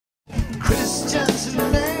Christians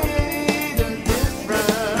who made a difference.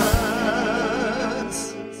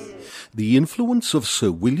 The influence of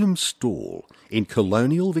Sir William Stawell in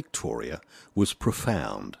colonial Victoria was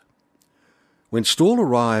profound. When Stawell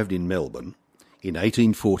arrived in Melbourne in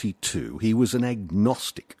 1842, he was an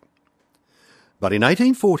agnostic. But in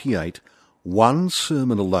 1848, one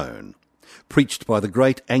sermon alone, preached by the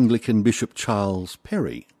great Anglican Bishop Charles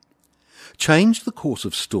Perry, changed the course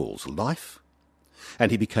of Stawell's life,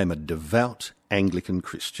 and he became a devout Anglican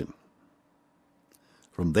Christian.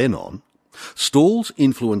 From then on, Stawell's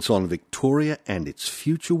influence on Victoria and its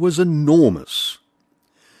future was enormous.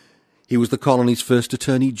 He was the colony's first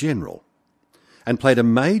Attorney-General and played a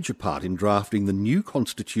major part in drafting the new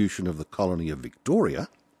constitution of the colony of Victoria,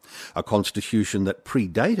 a constitution that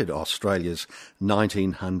predated Australia's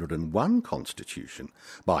 1901 constitution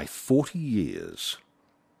by 40 years.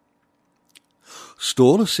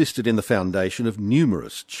 Stawell assisted in the foundation of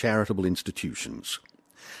numerous charitable institutions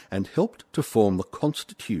and helped to form the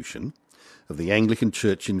constitution of the Anglican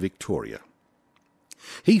Church in Victoria.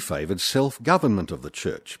 He favoured self-government of the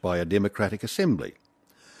Church by a democratic assembly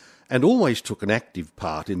and always took an active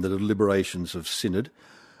part in the deliberations of Synod,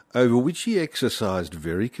 over which he exercised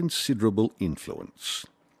very considerable influence.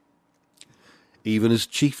 Even as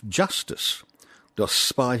Chief Justice,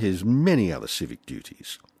 despite his many other civic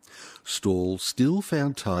duties, Stawell still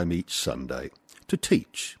found time each Sunday to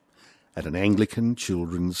teach at an Anglican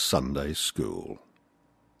children's Sunday school.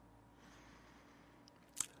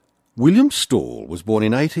 William Stawell was born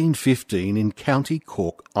in 1815 in County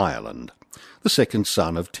Cork, Ireland, the second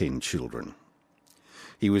son of 10 children.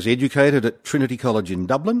 He was educated at Trinity College in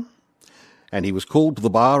Dublin, and he was called to the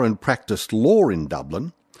bar and practised law in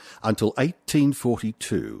Dublin until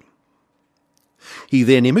 1842. He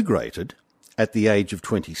then immigrated at the age of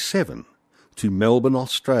 27 to Melbourne,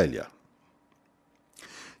 Australia.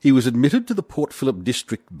 He was admitted to the Port Phillip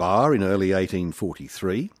District Bar in early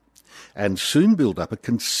 1843 and soon built up a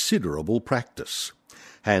considerable practice,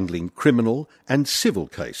 handling criminal and civil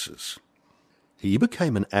cases. He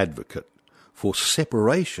became an advocate for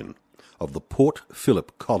separation of the Port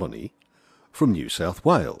Phillip colony from New South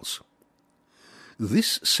Wales.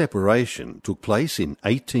 This separation took place in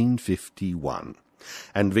 1851,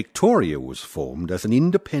 and Victoria was formed as an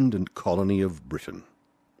independent colony of Britain.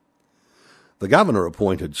 The Governor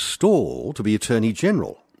appointed Stawell to be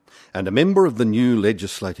Attorney-General and a member of the new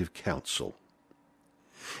Legislative Council.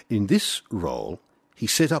 In this role, he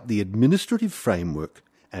set up the administrative framework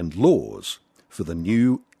and laws for the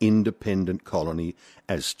new independent colony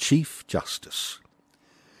as Chief Justice.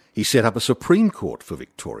 He set up a Supreme Court for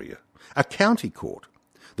Victoria, a County Court,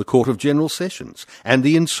 the Court of General Sessions, and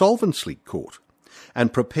the Insolvency Court,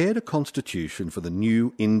 and prepared a constitution for the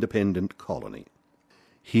new independent colony.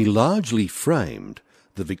 He largely framed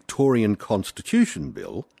the Victorian Constitution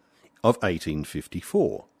Bill of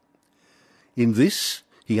 1854. In this,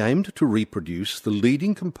 he aimed to reproduce the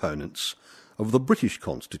leading components of the British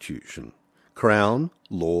Constitution: Crown,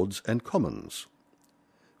 Lords and Commons.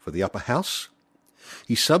 For the upper house,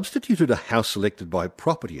 he substituted a house elected by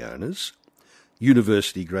property owners,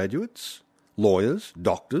 university graduates, lawyers,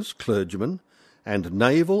 doctors, clergymen, and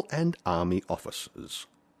naval and army officers.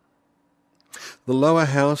 The lower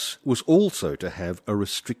house was also to have a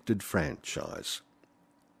restricted franchise.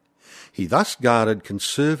 He thus guarded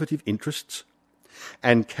conservative interests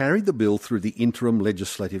and carried the bill through the interim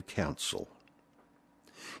Legislative Council.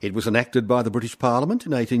 It was enacted by the British Parliament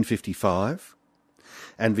in 1855,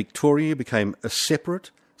 and Victoria became a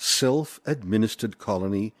separate, self-administered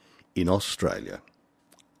colony in Australia.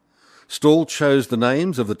 Stawell chose the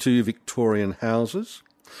names of the two Victorian houses,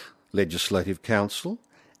 Legislative Council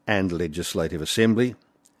and Legislative Assembly,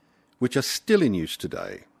 which are still in use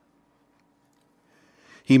today.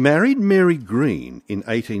 He married Mary Green in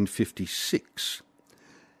 1856,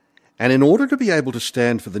 and in order to be able to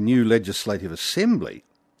stand for the new Legislative Assembly,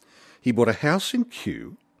 he bought a house in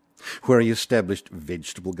Kew, where he established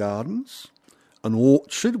vegetable gardens, an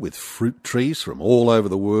orchard with fruit trees from all over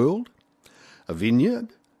the world, a vineyard,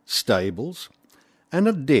 stables, and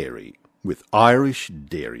a dairy with Irish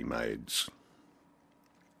dairymaids.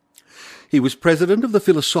 He was president of the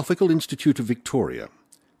Philosophical Institute of Victoria,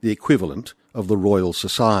 the equivalent of the Royal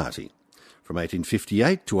Society, from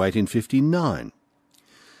 1858 to 1859.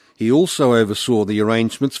 He also oversaw the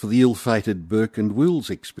arrangements for the ill-fated Burke and Wills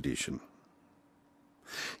expedition.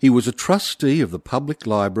 He was a trustee of the Public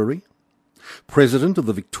Library, president of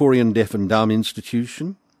the Victorian Deaf and Dumb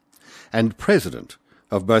Institution, and president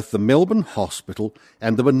of both the Melbourne Hospital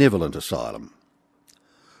and the Benevolent Asylum.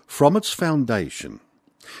 From its foundation,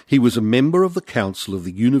 he was a member of the Council of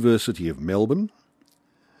the University of Melbourne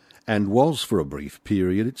and was for a brief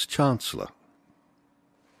period its chancellor.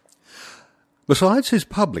 Besides his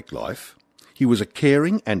public life, he was a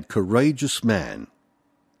caring and courageous man.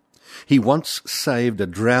 He once saved a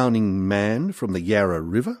drowning man from the Yarra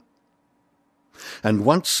River, and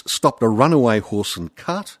once stopped a runaway horse and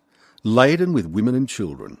cart laden with women and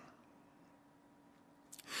children.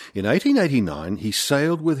 In 1889 he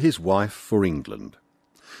sailed with his wife for England,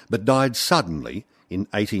 but died suddenly in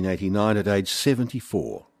 1889 at age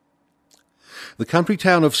 74. The country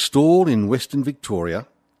town of Stawell in Western Victoria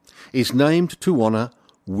is named to honour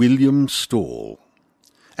William Stawell,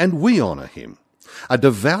 and we honour him, a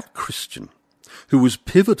devout Christian who was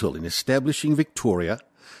pivotal in establishing Victoria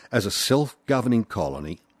as a self-governing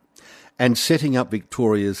colony and setting up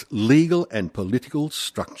Victoria's legal and political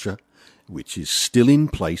structure, which is still in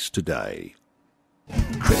place today.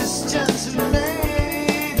 Christians who made